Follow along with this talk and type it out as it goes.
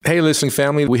Hey, listening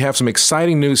family, we have some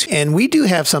exciting news. And we do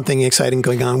have something exciting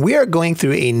going on. We are going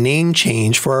through a name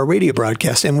change for our radio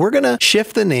broadcast, and we're going to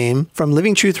shift the name from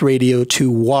Living Truth Radio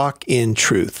to Walk in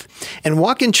Truth. And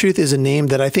Walk in Truth is a name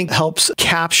that I think helps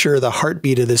capture the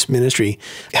heartbeat of this ministry,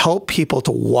 help people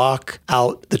to walk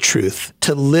out the truth,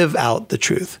 to live out the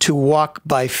truth, to walk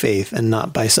by faith and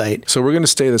not by sight. So we're going to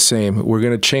stay the same. We're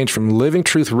going to change from Living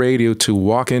Truth Radio to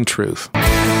Walk in Truth.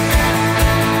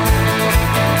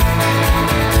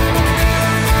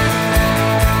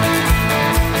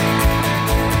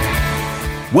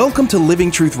 Welcome to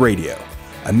Living Truth Radio,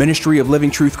 a ministry of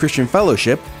Living Truth Christian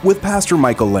Fellowship with Pastor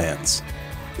Michael Lands.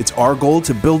 It's our goal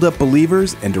to build up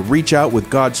believers and to reach out with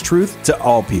God's truth to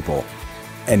all people.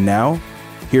 And now,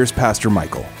 here's Pastor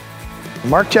Michael.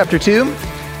 Mark chapter 2.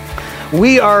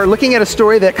 We are looking at a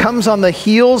story that comes on the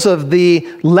heels of the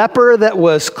leper that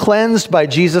was cleansed by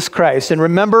Jesus Christ. And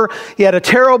remember, he had a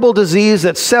terrible disease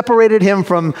that separated him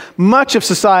from much of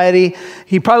society.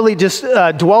 He probably just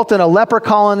dwelt in a leper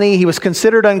colony. He was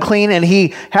considered unclean, and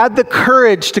he had the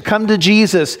courage to come to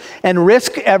Jesus and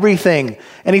risk everything.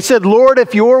 And he said, "Lord,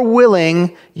 if you're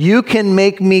willing, you can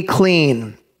make me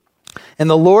clean." And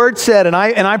the Lord said, and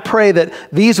I pray that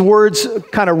these words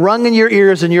kind of rung in your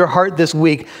ears and your heart this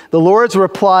week. The Lord's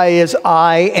reply is,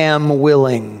 "I am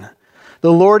willing."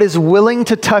 The Lord is willing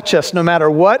to touch us no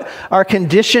matter what our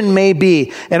condition may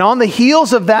be. And on the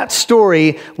heels of that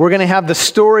story, we're going to have the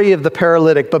story of the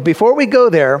paralytic. But before we go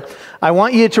there, I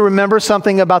want you to remember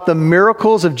something about the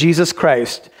miracles of Jesus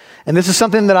Christ. And this is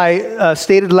something that I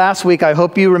stated last week. I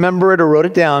hope you remember it or wrote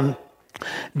it down.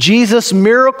 Jesus'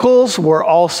 miracles were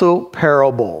also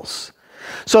parables.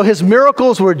 So his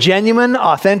miracles were genuine,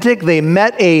 authentic. They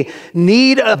met a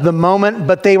need of the moment,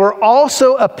 but they were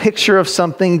also a picture of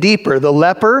something deeper. The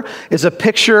leper is a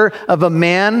picture of a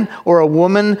man or a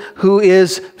woman who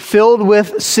is filled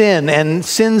with sin and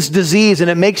sin's disease, and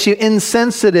it makes you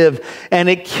insensitive and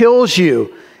it kills you.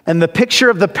 And the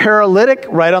picture of the paralytic,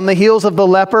 right on the heels of the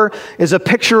leper, is a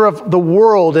picture of the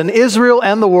world, and Israel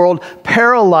and the world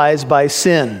paralyzed by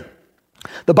sin.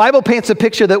 The Bible paints a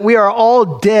picture that we are all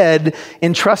dead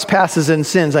in trespasses and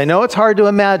sins. I know it's hard to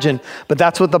imagine, but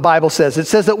that's what the Bible says. It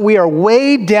says that we are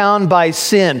weighed down by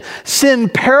sin. Sin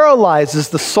paralyzes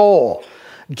the soul.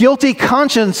 Guilty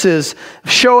consciences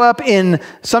show up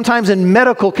sometimes in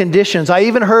medical conditions. I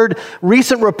even heard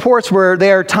recent reports where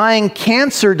they are tying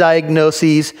cancer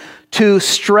diagnoses to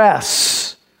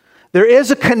stress. There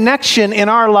is a connection in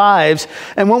our lives,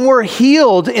 and when we're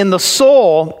healed in the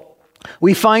soul,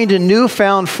 we find a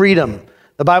newfound freedom.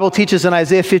 The Bible teaches in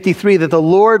Isaiah 53 that the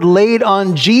Lord laid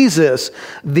on Jesus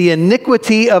the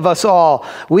iniquity of us all.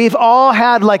 We've all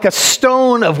had like a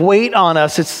stone of weight on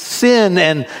us. It's sin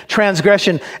and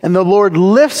transgression. And the Lord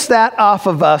lifts that off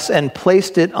of us and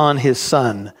placed it on his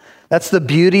Son. That's the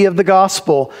beauty of the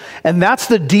gospel. And that's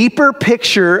the deeper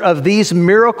picture of these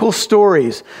miracle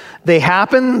stories. They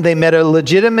happen, they met a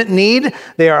legitimate need,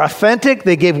 they are authentic,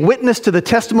 they gave witness to the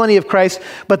testimony of Christ,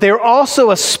 but they're also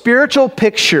a spiritual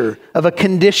picture of a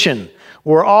condition.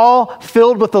 We're all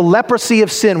filled with the leprosy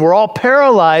of sin. We're all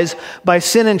paralyzed by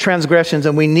sin and transgressions,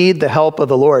 and we need the help of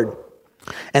the Lord.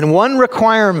 And one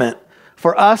requirement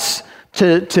for us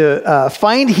to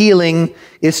find healing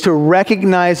is to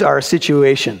recognize our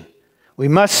situation. We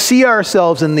must see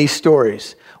ourselves in these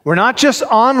stories. We're not just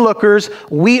onlookers.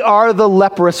 We are the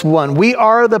leprous one. We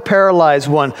are the paralyzed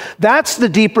one. That's the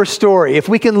deeper story. If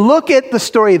we can look at the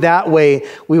story that way,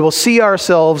 we will see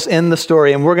ourselves in the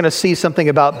story. And we're going to see something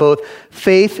about both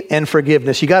faith and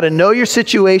forgiveness. You got to know your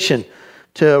situation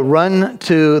to run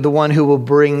to the one who will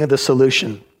bring the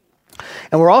solution.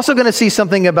 And we're also going to see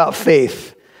something about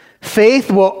faith.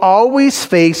 Faith will always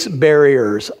face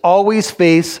barriers, always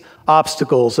face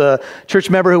obstacles. A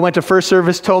church member who went to first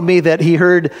service told me that he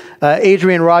heard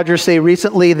Adrian Rogers say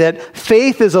recently that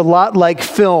faith is a lot like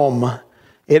film.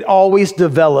 It always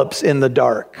develops in the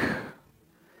dark.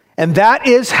 And that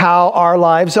is how our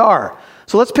lives are.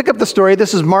 So let's pick up the story.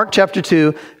 This is Mark chapter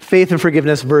 2, faith and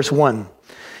forgiveness, verse 1.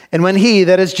 And when he,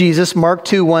 that is Jesus, Mark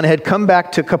 2:1, had come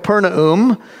back to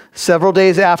Capernaum, several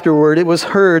days afterward, it was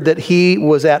heard that he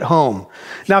was at home.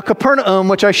 Now, Capernaum,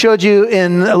 which I showed you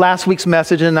in last week's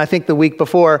message, and I think the week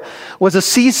before, was a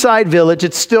seaside village.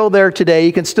 It's still there today.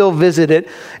 You can still visit it.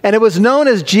 And it was known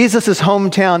as Jesus'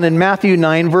 hometown in Matthew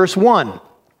 9, verse 1.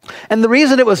 And the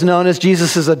reason it was known as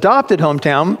Jesus' adopted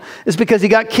hometown is because he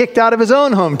got kicked out of his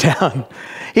own hometown.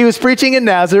 He was preaching in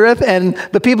Nazareth, and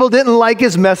the people didn't like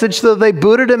his message, so they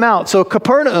booted him out. So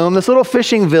Capernaum, this little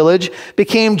fishing village,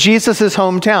 became Jesus'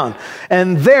 hometown.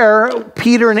 And there,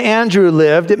 Peter and Andrew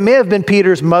lived. It may have been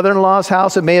Peter's mother-in-law's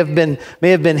house. It may have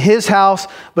been his house,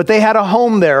 but they had a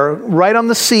home there right on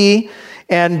the sea.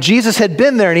 And Jesus had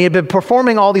been there, and he had been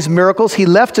performing all these miracles. He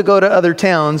left to go to other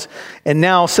towns, and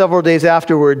now, several days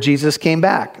afterward, Jesus came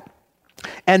back.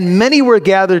 And many were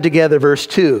gathered together, verse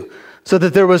 2, so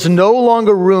that there was no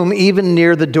longer room even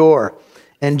near the door.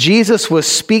 And Jesus was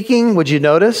speaking, would you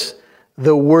notice,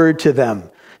 the word to them.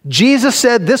 Jesus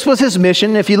said this was his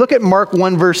mission. If you look at Mark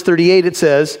 1, verse 38, it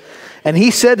says, and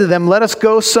he said to them, let us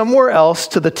go somewhere else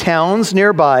to the towns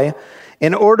nearby,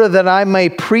 in order that I may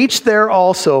preach there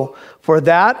also, for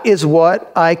that is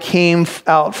what I came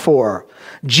out for.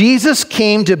 Jesus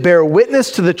came to bear witness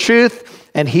to the truth,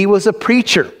 and he was a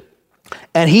preacher.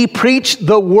 And he preached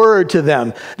the word to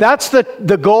them. That's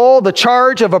the goal, the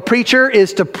charge of a preacher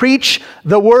is to preach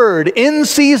the word in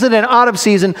season and out of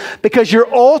season, because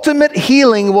your ultimate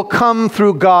healing will come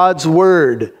through God's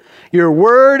word. Your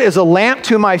word is a lamp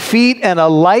to my feet and a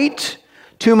light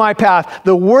to my path.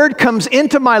 The word comes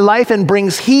into my life and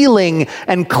brings healing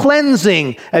and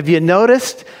cleansing. Have you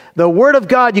noticed? The word of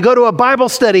God, you go to a Bible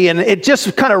study and it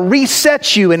just kind of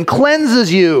resets you and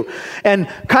cleanses you and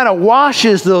kind of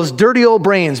washes those dirty old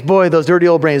brains. Boy, those dirty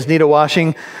old brains need a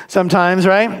washing sometimes,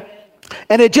 right?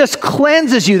 And it just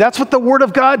cleanses you. That's what the word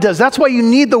of God does. That's why you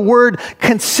need the word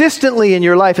consistently in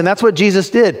your life. And that's what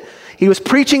Jesus did. He was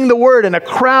preaching the word, and a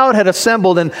crowd had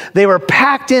assembled, and they were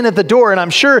packed in at the door. And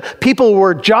I'm sure people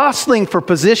were jostling for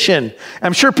position.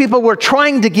 I'm sure people were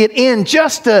trying to get in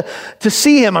just to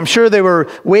see him. I'm sure they were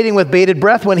waiting with bated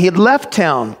breath when he had left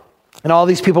town. And all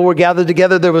these people were gathered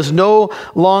together. There was no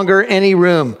longer any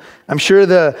room. I'm sure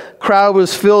the crowd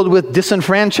was filled with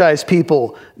disenfranchised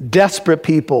people, desperate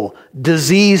people,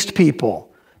 diseased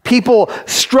people, people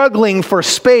struggling for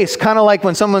space, kind of like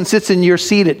when someone sits in your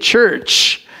seat at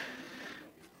church.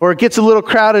 Or it gets a little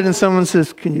crowded and someone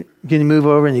says, can you move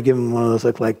over? And you give them one of those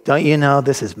look like, don't you know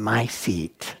this is my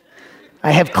seat?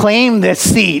 I have claimed this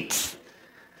seat.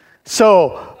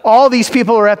 So all these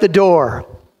people are at the door.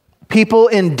 People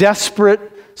in desperate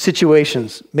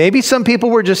situations. Maybe some people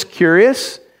were just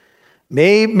curious.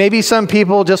 Maybe some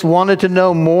people just wanted to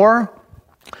know more.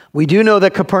 We do know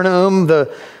that Capernaum,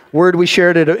 the word we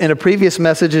shared in a previous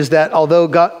message, is that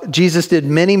although Jesus did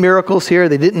many miracles here,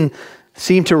 they didn't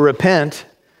seem to repent.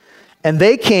 And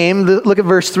they came, look at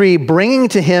verse 3, bringing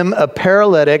to him a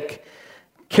paralytic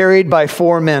carried by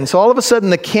 4 men. So all of a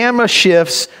sudden the camera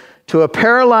shifts to a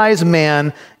paralyzed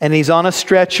man, and he's on a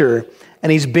stretcher,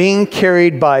 and he's being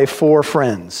carried by 4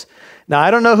 friends. Now,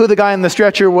 I don't know who the guy on the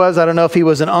stretcher was. I don't know if he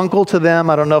was an uncle to them.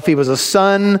 I don't know if he was a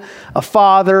son, a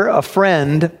father, a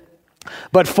friend.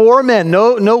 But 4 men,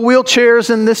 no wheelchairs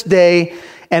in this day.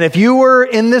 And if you were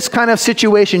in this kind of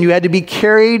situation, you had to be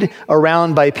carried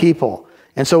around by people.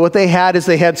 And so what they had is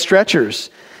they had stretchers.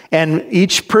 And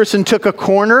each person took a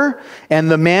corner, and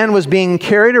the man was being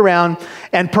carried around.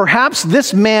 And perhaps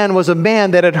this man was a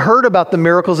man that had heard about the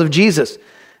miracles of Jesus.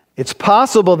 It's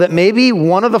possible that maybe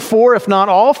one of the 4, if not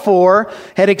all 4,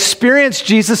 had experienced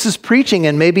Jesus' preaching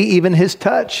and maybe even his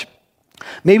touch.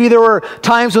 Maybe there were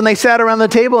times when they sat around the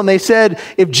table and they said,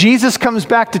 if Jesus comes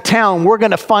back to town, we're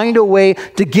going to find a way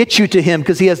to get you to him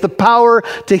because he has the power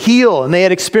to heal. And they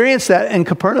had experienced that in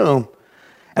Capernaum.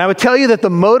 And I would tell you that the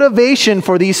motivation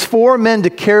for these 4 men to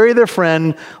carry their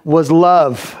friend was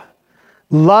love.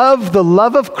 Love, the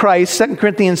love of Christ. 2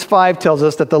 Corinthians 5 tells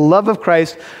us that the love of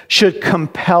Christ should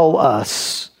compel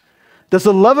us. Does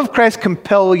the love of Christ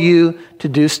compel you to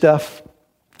do stuff?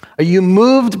 Are you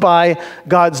moved by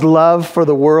God's love for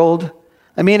the world?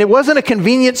 I mean, it wasn't a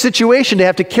convenient situation to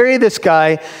have to carry this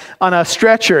guy on a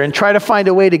stretcher and try to find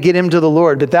a way to get him to the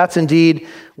Lord. But that's indeed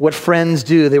what friends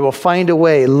do. They will find a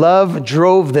way. Love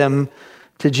drove them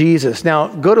to Jesus.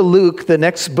 Now, go to Luke, the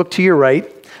next book to your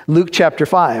right, Luke chapter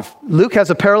 5. Luke has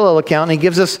a parallel account, and he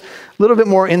gives us a little bit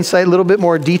more insight, a little bit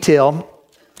more detail.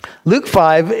 Luke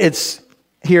 5, it's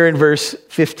here in verse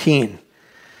 15.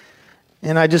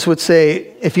 And I just would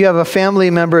say, if you have a family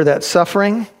member that's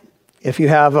suffering, if you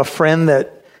have a friend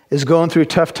that is going through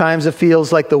tough times, it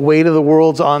feels like the weight of the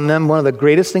world's on them, one of the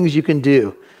greatest things you can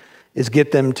do is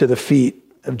get them to the feet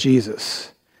of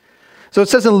Jesus. So it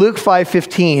says in Luke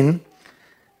 5:15,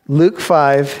 Luke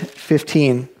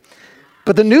 5:15,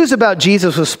 but the news about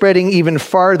Jesus was spreading even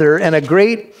farther, and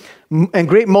great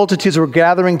multitudes were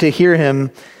gathering to hear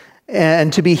him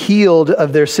and to be healed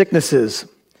of their sicknesses.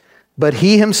 But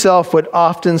he himself would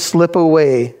often slip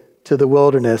away to to the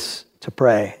wilderness to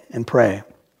pray and pray.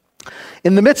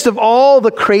 In the midst of all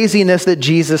the craziness that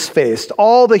Jesus faced,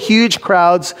 all the huge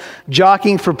crowds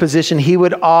jockeying for position, he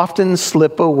would often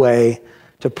slip away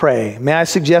to pray. May I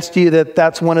suggest to you that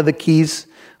that's one of the keys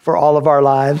for all of our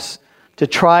lives, to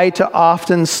try to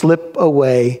often slip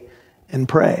away and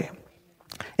pray.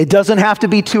 It doesn't have to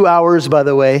be 2 hours, by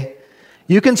the way.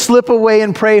 You can slip away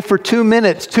and pray for 2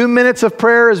 minutes. 2 minutes of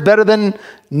prayer is better than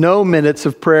no minutes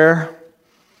of prayer.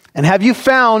 And have you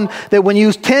found that when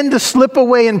you tend to slip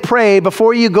away and pray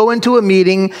before you go into a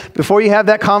meeting, before you have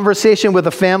that conversation with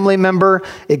a family member,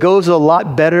 it goes a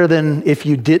lot better than if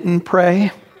you didn't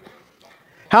pray?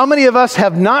 How many of us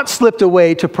have not slipped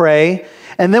away to pray,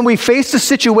 and then we faced a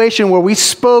situation where we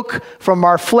spoke from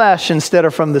our flesh instead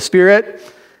of from the Spirit?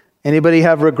 Anybody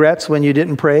have regrets when you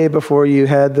didn't pray before you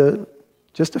had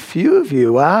just a few of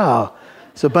you? Wow.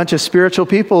 It's a bunch of spiritual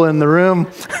people in the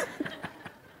room.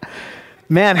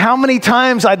 Man, how many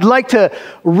times I'd like to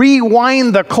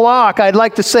rewind the clock. I'd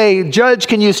like to say, Judge,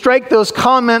 can you strike those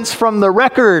comments from the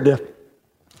record?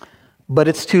 But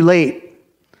it's too late.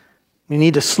 We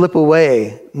need to slip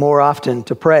away more often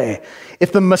to pray.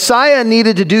 If the Messiah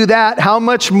needed to do that, how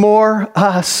much more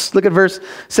us? Look at verse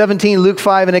 17, Luke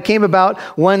 5. And it came about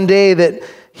one day that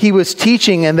he was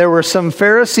teaching, and there were some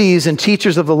Pharisees and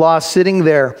teachers of the law sitting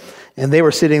there, and they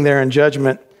were sitting there in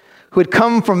judgment, who had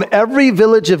come from every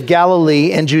village of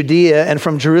Galilee and Judea and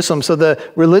from Jerusalem. So the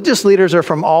religious leaders are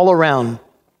from all around.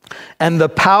 And the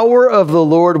power of the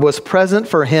Lord was present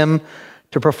for him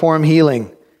to perform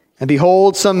healing. And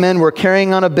behold, some men were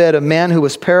carrying on a bed a man who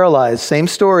was paralyzed. Same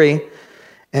story.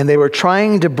 And they were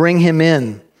trying to bring him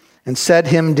in and set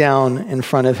him down in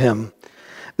front of him.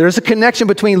 There's a connection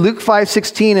between Luke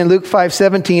 5:16 and Luke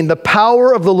 5:17. The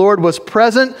power of the Lord was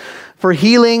present for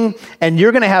healing, and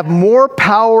you're going to have more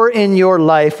power in your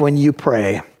life when you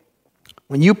pray.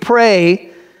 When you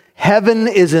pray, heaven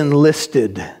is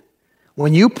enlisted.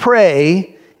 When you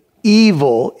pray,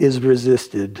 evil is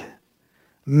resisted.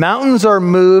 Mountains are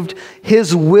moved.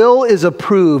 His will is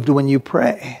approved when you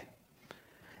pray.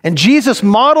 And Jesus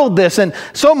modeled this, and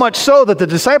so much so that the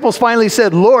disciples finally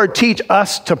said, Lord, teach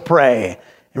us to pray.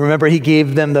 And remember, he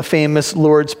gave them the famous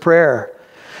Lord's Prayer.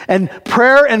 And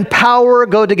prayer and power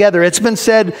go together. It's been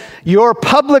said, your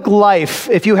public life,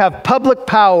 if you have public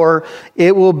power,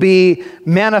 it will be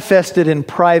manifested in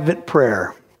private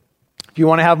prayer. If you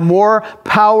want to have more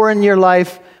power in your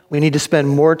life, we need to spend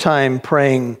more time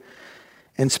praying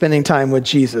and spending time with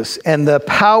Jesus. And the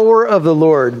power of the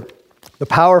Lord, the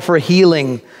power for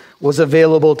healing, was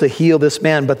available to heal this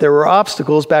man. But there were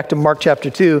obstacles, back to Mark chapter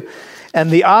 2, and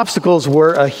the obstacles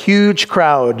were a huge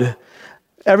crowd.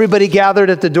 Everybody gathered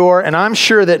at the door, and I'm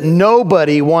sure that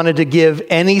nobody wanted to give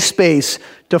any space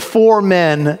to 4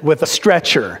 men with a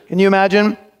stretcher. Can you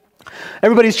imagine?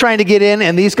 Everybody's trying to get in,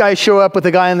 and these guys show up with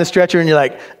the guy on the stretcher, and you're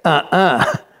like,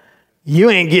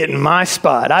 you ain't getting my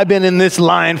spot. I've been in this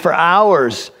line for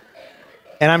hours.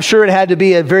 And I'm sure it had to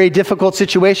be a very difficult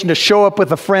situation to show up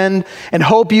with a friend and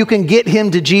hope you can get him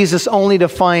to Jesus only to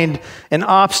find an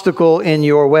obstacle in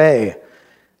your way.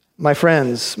 My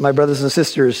friends, my brothers and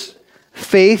sisters,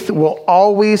 faith will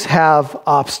always have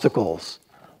obstacles.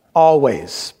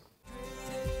 Always.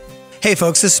 Hey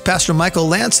folks, this is Pastor Michael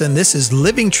Lance, and this is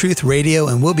Living Truth Radio,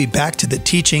 and we'll be back to the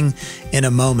teaching in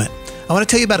a moment. I want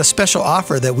to tell you about a special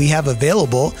offer that we have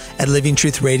available at Living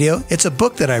Truth Radio. It's a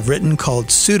book that I've written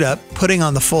called Suit Up, Putting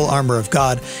on the Full Armor of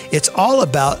God. It's all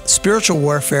about spiritual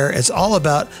warfare. It's all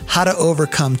about how to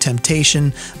overcome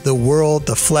temptation, the world,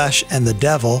 the flesh, and the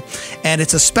devil. And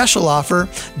it's a special offer.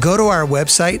 Go to our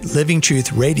website,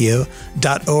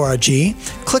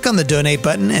 livingtruthradio.org. Click on the donate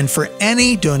button, and for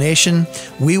any donation,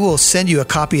 we will send you a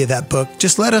copy of that book.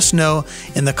 Just let us know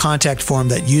in the contact form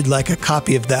that you'd like a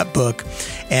copy of that book.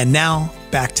 And now,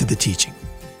 back to the teaching.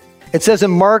 It says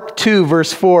in Mark 2,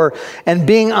 verse 4, and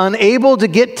being unable to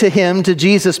get to him, to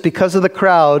Jesus, because of the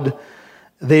crowd,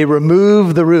 they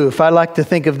remove the roof. I like to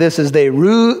think of this as they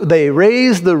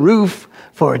raise the roof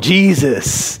for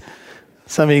Jesus.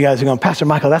 Some of you guys are going, Pastor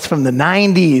Michael, that's from the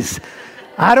 90s.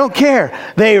 I don't care.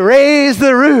 They raise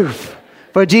the roof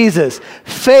for Jesus.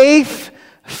 Faith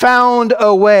found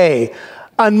a way.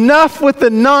 Enough with the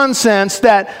nonsense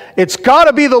that it's got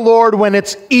to be the Lord when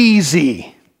it's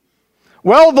easy.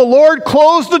 Well, the Lord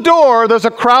closed the door. There's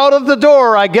a crowd at the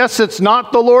door. I guess it's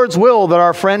not the Lord's will that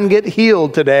our friend get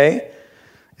healed today.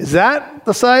 Is that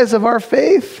the size of our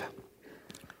faith?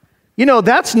 You know,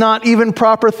 that's not even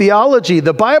proper theology.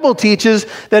 The Bible teaches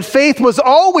that faith was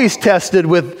always tested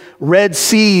with Red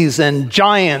Seas and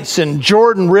giants and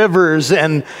Jordan rivers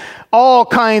and all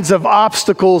kinds of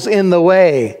obstacles in the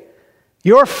way.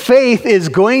 Your faith is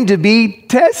going to be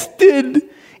tested.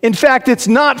 In fact, it's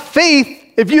not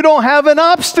faith if you don't have an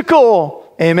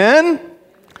obstacle. Amen?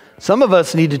 Some of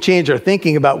us need to change our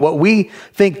thinking about what we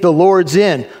think the Lord's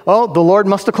in. Oh, the Lord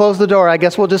must have closed the door. I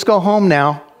guess we'll just go home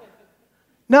now.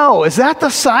 No, is that the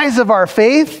size of our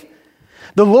faith?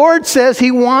 The Lord says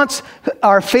he wants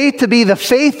our faith to be the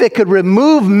faith that could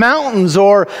remove mountains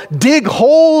or dig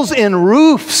holes in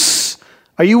roofs.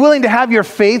 Are you willing to have your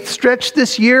faith stretched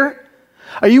this year?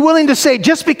 Are you willing to say,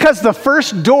 just because the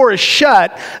first door is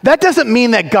shut, that doesn't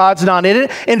mean that God's not in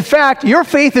it? In fact, your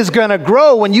faith is going to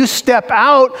grow when you step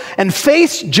out and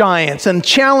face giants and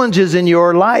challenges in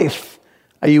your life.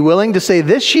 Are you willing to say,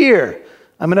 this year,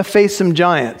 I'm going to face some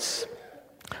giants.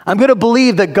 I'm going to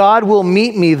believe that God will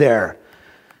meet me there.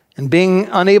 And being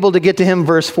unable to get to him,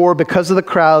 verse 4, because of the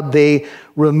crowd, they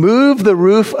removed the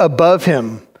roof above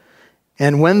him.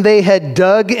 And when they had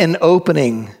dug an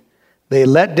opening, they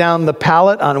let down the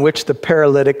pallet on which the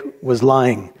paralytic was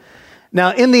lying.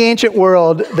 Now, in the ancient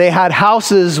world, they had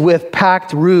houses with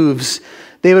packed roofs.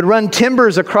 They would run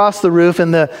timbers across the roof.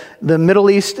 In the Middle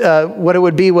East, what it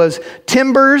would be was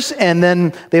timbers, and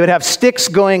then they would have sticks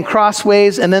going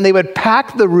crossways, and then they would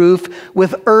pack the roof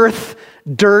with earth,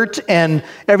 dirt, and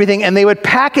everything, and they would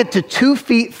pack it to 2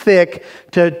 feet thick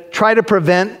to try to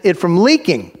prevent it from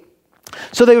leaking.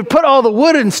 So they would put all the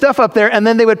wood and stuff up there, and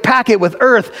then they would pack it with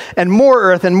earth and more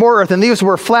earth and more earth. And these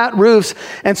were flat roofs.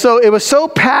 And so it was so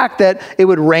packed that it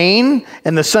would rain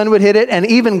and the sun would hit it, and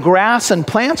even grass and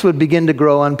plants would begin to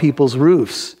grow on people's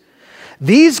roofs.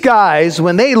 These guys,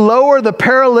 when they lower the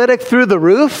paralytic through the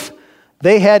roof,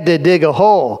 they had to dig a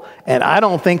hole. And I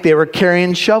don't think they were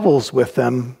carrying shovels with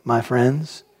them, my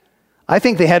friends. I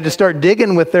think they had to start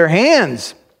digging with their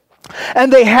hands.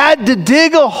 And they had to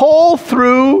dig a hole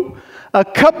through a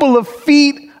couple of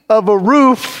feet of a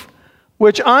roof,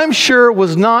 which I'm sure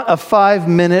was not a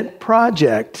 5-minute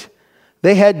project.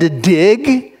 They had to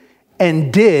dig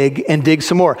and dig and dig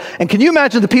some more. And can you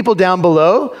imagine the people down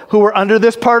below who were under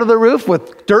this part of the roof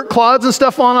with dirt clods and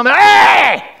stuff on them?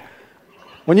 Hey!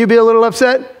 Wouldn't you be a little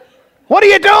upset? What are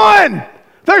you doing?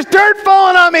 There's dirt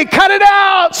falling on me. Cut it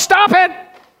out. Stop it.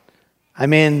 I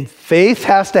mean, faith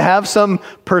has to have some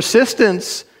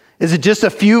persistence. Is it just a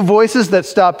few voices that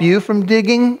stop you from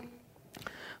digging?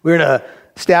 We were in a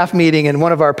staff meeting, and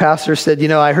one of our pastors said,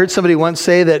 I heard somebody once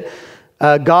say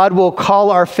that God will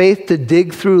call our faith to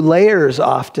dig through layers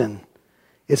often.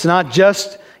 It's not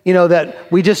just,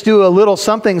 that we just do a little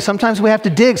something. Sometimes we have to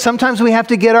dig. Sometimes we have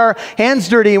to get our hands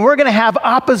dirty, and we're going to have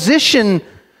opposition.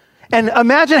 And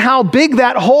imagine how big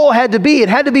that hole had to be. It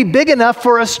had to be big enough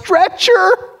for a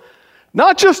stretcher.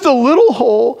 Not just a little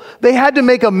hole. They had to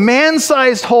make a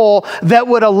man-sized hole that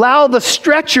would allow the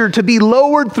stretcher to be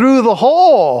lowered through the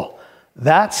hole.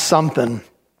 That's something.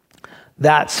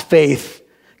 That's faith.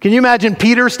 Can you imagine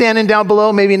Peter standing down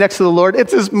below, maybe next to the Lord?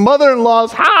 It's his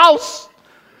mother-in-law's house.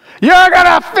 You're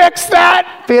going to fix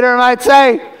that, Peter might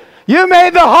say. You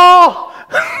made the hole.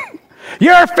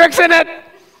 You're fixing it.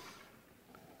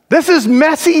 This is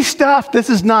messy stuff. This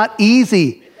is not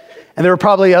easy. And there were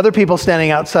probably other people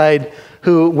standing outside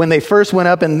who, when they first went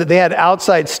up, and they had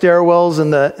outside stairwells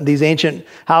in these ancient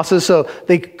houses, so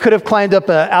they could have climbed up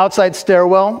an outside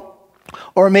stairwell,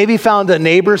 or maybe found a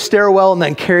neighbor's stairwell and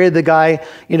then carried the guy,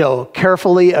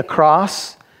 carefully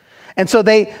across. And so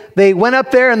they went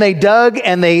up there and they dug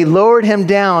and they lowered him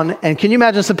down. And can you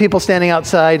imagine some people standing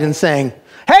outside and saying,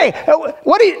 "Hey,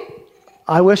 what do you?"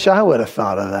 I wish I would have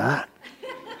thought of that.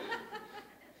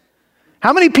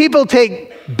 How many people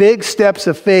take big steps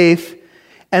of faith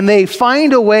and they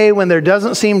find a way when there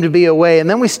doesn't seem to be a way, and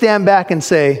then we stand back and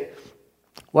say,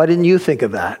 why didn't you think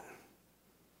of that?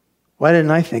 Why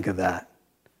didn't I think of that?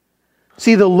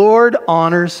 See, the Lord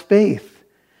honors faith.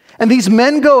 And these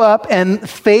men go up and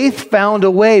faith found a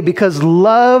way because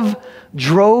love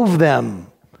drove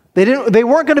them. They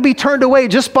weren't going to be turned away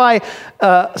just by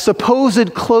a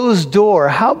supposed closed door.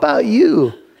 How about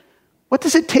you? What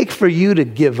does it take for you to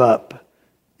give up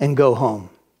and go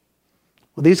home?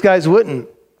 Well, these guys wouldn't.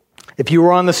 If you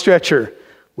were on the stretcher,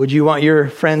 would you want your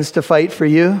friends to fight for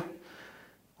you?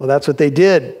 Well, that's what they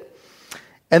did.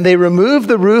 And they removed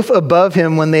the roof above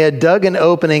him when they had dug an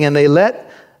opening, and they let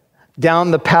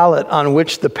down the pallet on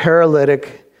which the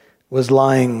paralytic was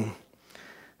lying.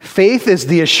 Faith is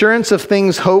the assurance of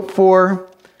things hoped for,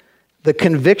 the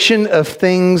conviction of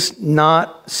things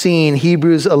not seen.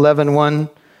 Hebrews 11:1.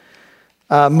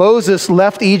 Moses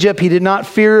left Egypt. He did not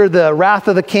fear the wrath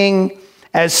of the king,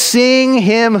 as seeing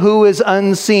him who is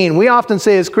unseen. We often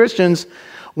say as Christians,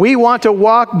 we want to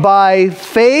walk by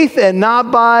faith and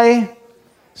not by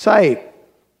sight.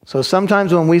 So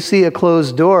sometimes when we see a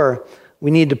closed door,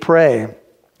 we need to pray.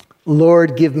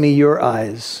 Lord, give me your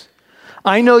eyes.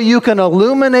 I know you can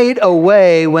illuminate a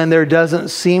way when there doesn't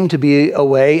seem to be a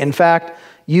way. In fact,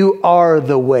 you are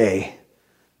the way,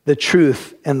 the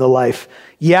truth, and the life.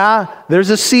 Yeah, there's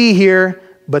a sea here,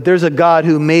 but there's a God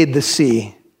who made the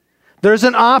sea. There's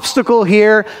an obstacle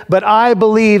here, but I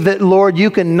believe that, Lord,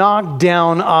 you can knock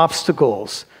down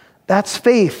obstacles. That's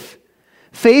faith.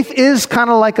 Faith is kind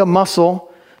of like a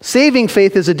muscle. Saving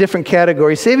faith is a different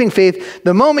category. Saving faith,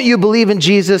 the moment you believe in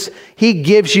Jesus, he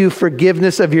gives you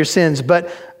forgiveness of your sins.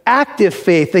 But active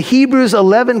faith, the Hebrews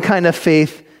 11 kind of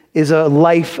faith, is a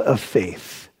life of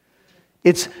faith.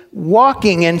 It's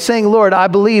walking and saying, Lord, I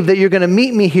believe that you're going to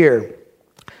meet me here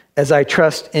as I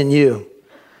trust in you.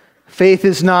 Faith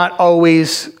is not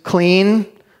always clean,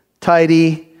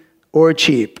 tidy, or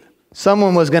cheap.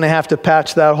 Someone was going to have to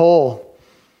patch that hole.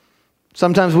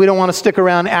 Sometimes we don't want to stick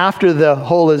around after the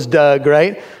hole is dug,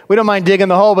 right? We don't mind digging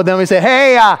the hole, but then we say,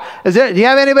 hey, do you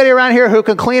have anybody around here who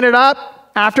can clean it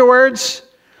up afterwards?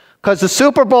 Because the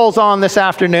Super Bowl's on this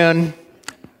afternoon.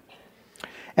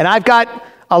 And I've got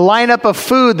a lineup of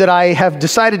food that I have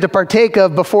decided to partake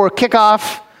of before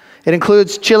kickoff. It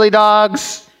includes chili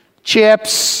dogs,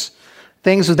 chips,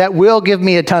 things that will give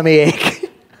me a tummy ache.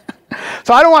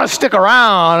 So I don't want to stick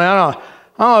around. I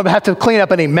don't have to clean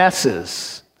up any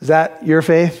messes. Is that your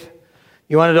faith?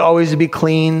 You want it always to be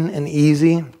clean and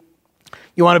easy?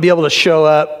 You want to be able to show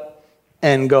up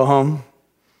and go home?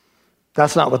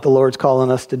 That's not what the Lord's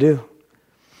calling us to do.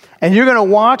 And you're going to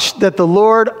watch that the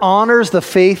Lord honors the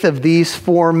faith of these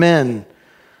four men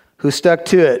who stuck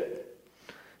to it.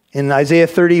 In Isaiah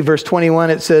 30, verse 21,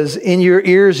 it says, in your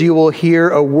ears you will hear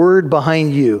a word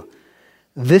behind you.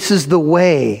 This is the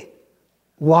way.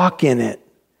 Walk in it.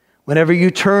 Whenever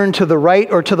you turn to the right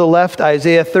or to the left,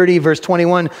 Isaiah 30, verse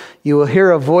 21, you will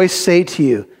hear a voice say to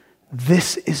you,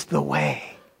 this is the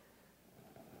way.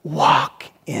 Walk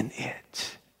in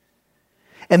it.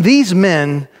 And these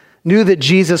men knew that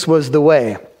Jesus was the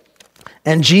way.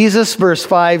 And Jesus, verse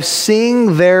 5,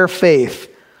 seeing their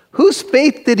faith. Whose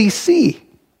faith did he see?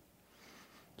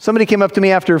 Somebody came up to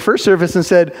me after first service and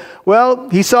said, well,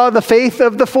 he saw the faith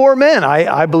of the four men.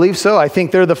 I believe so. I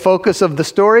think they're the focus of the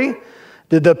story.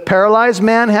 Did the paralyzed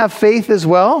man have faith as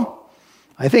well?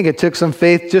 I think it took some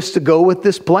faith just to go with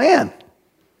this plan.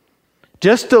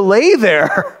 Just to lay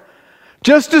there.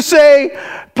 Just to say,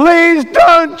 please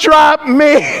don't drop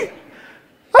me.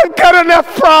 I've got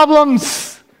enough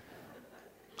problems.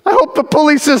 I hope the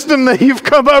pulley system that you've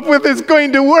come up with is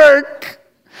going to work.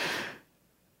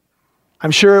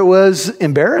 I'm sure it was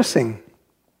embarrassing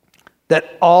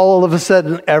that all of a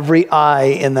sudden every eye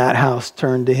in that house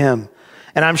turned to him.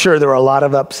 And I'm sure there were a lot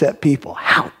of upset people.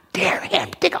 How dare him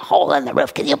dig a hole in the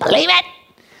roof? Can you believe it?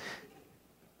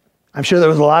 I'm sure there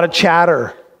was a lot of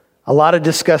chatter, a lot of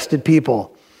disgusted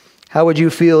people. How would you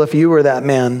feel if you were that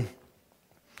man?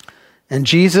 And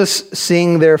Jesus,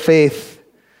 seeing their faith,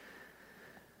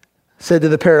 said to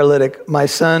the paralytic, my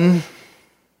son,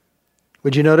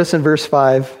 would you notice in verse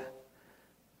 5,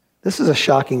 this is a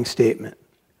shocking statement.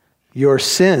 Your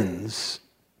sins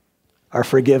are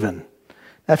forgiven.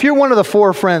 Now, if you're one of the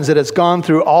four friends that has gone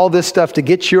through all this stuff to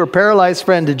get your paralyzed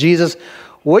friend to Jesus,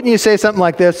 wouldn't you say something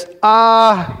like this? Lord,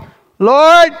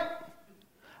 I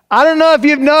don't know if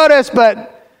you've noticed,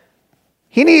 but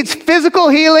he needs physical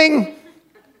healing.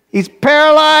 He's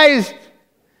paralyzed.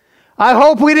 I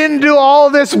hope we didn't do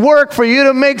all this work for you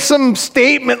to make some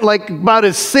statement like about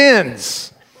his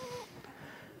sins.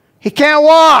 He can't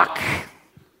walk.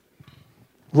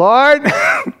 Lord,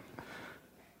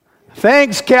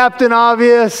 thanks, Captain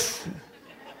Obvious.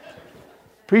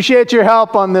 Appreciate your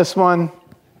help on this one.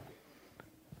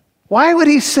 Why would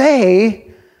he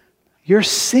say your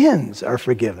sins are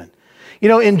forgiven? You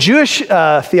know, in Jewish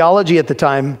theology at the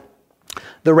time,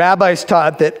 the rabbis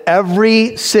taught that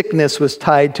every sickness was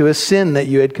tied to a sin that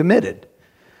you had committed.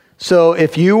 So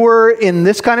if you were in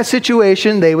this kind of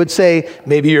situation, they would say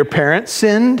maybe your parents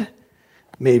sinned,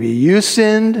 maybe you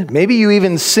sinned, maybe you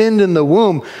even sinned in the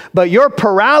womb, but your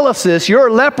paralysis, your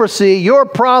leprosy, your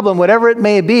problem, whatever it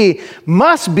may be,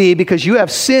 must be because you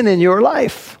have sin in your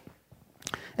life.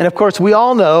 And of course, we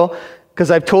all know, because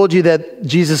I've told you that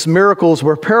Jesus' miracles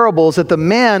were parables, that the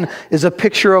man is a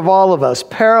picture of all of us,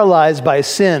 paralyzed by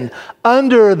sin,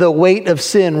 under the weight of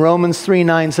sin. Romans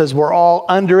 3:9 says we're all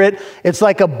under it. It's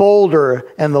like a boulder,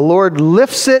 and the Lord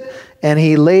lifts it, and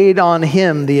he laid on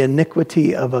him the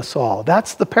iniquity of us all.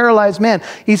 That's the paralyzed man.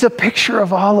 He's a picture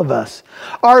of all of us.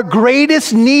 Our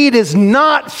greatest need is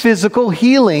not physical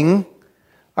healing.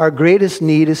 Our greatest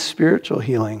need is spiritual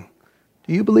healing.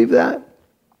 Do you believe that?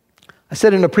 I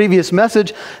said in a previous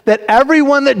message that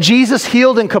everyone that Jesus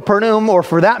healed in Capernaum, or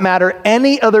for that matter,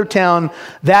 any other town,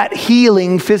 that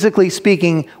healing, physically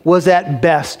speaking, was at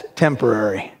best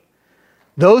temporary.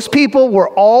 Those people were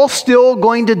all still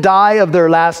going to die of their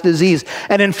last disease.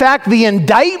 And in fact, the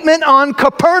indictment on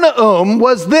Capernaum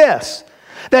was this,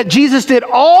 that Jesus did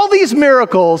all these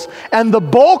miracles and the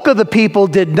bulk of the people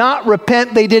did not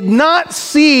repent. They did not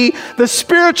see the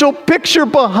spiritual picture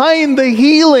behind the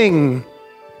healing.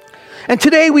 And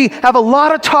today we have a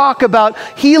lot of talk about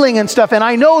healing and stuff. And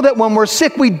I know that when we're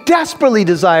sick, we desperately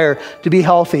desire to be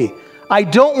healthy. I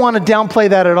don't want to downplay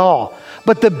that at all.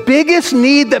 But the biggest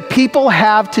need that people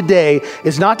have today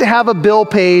is not to have a bill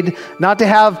paid, not to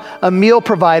have a meal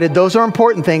provided. Those are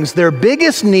important things. Their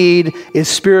biggest need is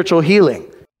spiritual healing.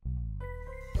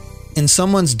 In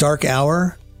someone's dark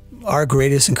hour, our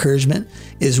greatest encouragement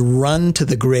is run to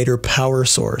the greater power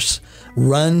source.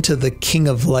 Run to the King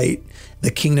of Light, the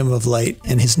kingdom of light,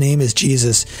 and his name is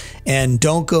Jesus. And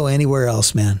don't go anywhere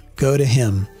else, man. Go to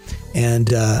him. And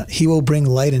he will bring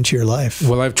light into your life.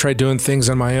 Well, I've tried doing things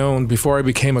on my own before I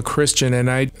became a Christian, and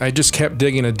I just kept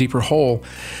digging a deeper hole.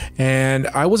 And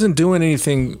I wasn't doing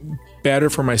anything better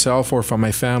for myself or for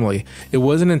my family. It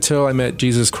wasn't until I met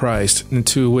Jesus Christ,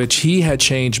 into which he had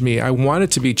changed me. I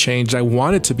wanted to be changed. I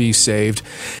wanted to be saved.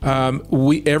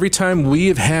 Every time we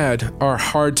have had our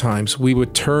hard times, we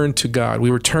would turn to God. We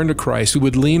would turn to Christ. We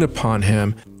would lean upon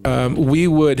him. We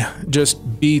would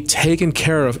just be taken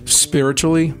care of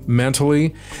spiritually,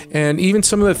 mentally, and even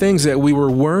some of the things that we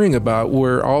were worrying about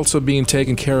were also being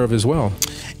taken care of as well.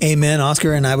 Amen,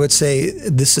 Oscar. And I would say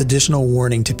this additional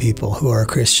warning to people who are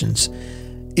Christians.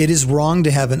 It is wrong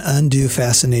to have an undue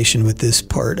fascination with this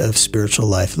part of spiritual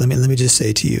life. Let me just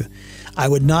say to you, I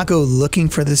would not go looking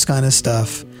for this kind of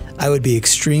stuff. I would be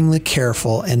extremely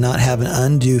careful and not have an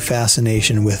undue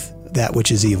fascination with that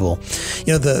which is evil.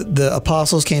 You know, the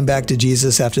apostles came back to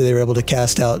Jesus after they were able to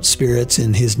cast out spirits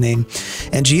in his name.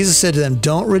 And Jesus said to them,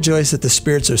 don't rejoice that the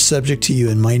spirits are subject to you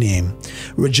in my name.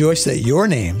 Rejoice that your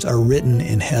names are written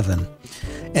in heaven.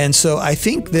 And so I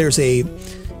think there's a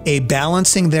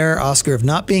balancing there, Oscar, of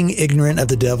not being ignorant of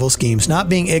the devil's schemes, not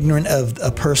being ignorant of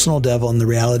a personal devil and the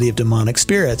reality of demonic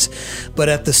spirits, but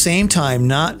at the same time,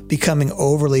 not becoming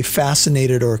overly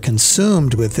fascinated or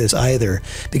consumed with this either.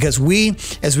 Because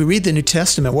as we read the New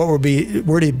Testament, what we're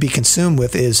to be consumed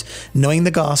with is knowing the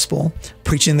gospel,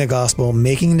 preaching the gospel,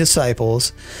 making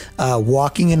disciples,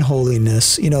 walking in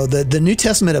holiness. You know, the New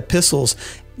Testament epistles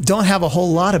don't have a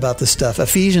whole lot about this stuff.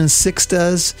 Ephesians 6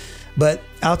 does. But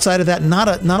outside of that, not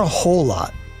a whole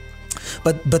lot.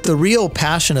 But the real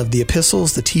passion of the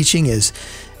epistles, the teaching is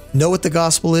know what the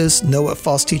gospel is, know what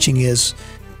false teaching is,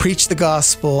 preach the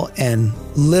gospel, and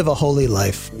live a holy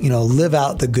life. You know, live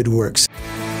out the good works.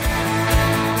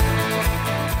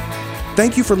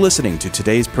 Thank you for listening to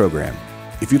today's program.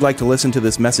 If you'd like to listen to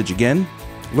this message again,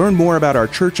 learn more about our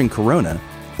church in Corona,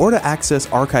 or to access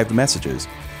archived messages,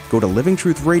 go to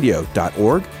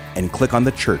livingtruthradio.org and click on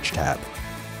the Church tab.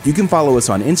 You can follow us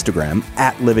on Instagram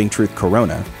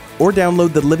 @LivingTruthCorona, or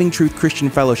download the Living Truth Christian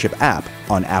Fellowship app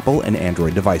on Apple and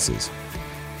Android devices.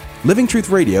 Living Truth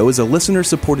Radio is a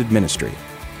listener-supported ministry.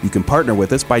 You can partner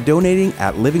with us by donating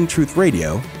at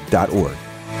livingtruthradio.org.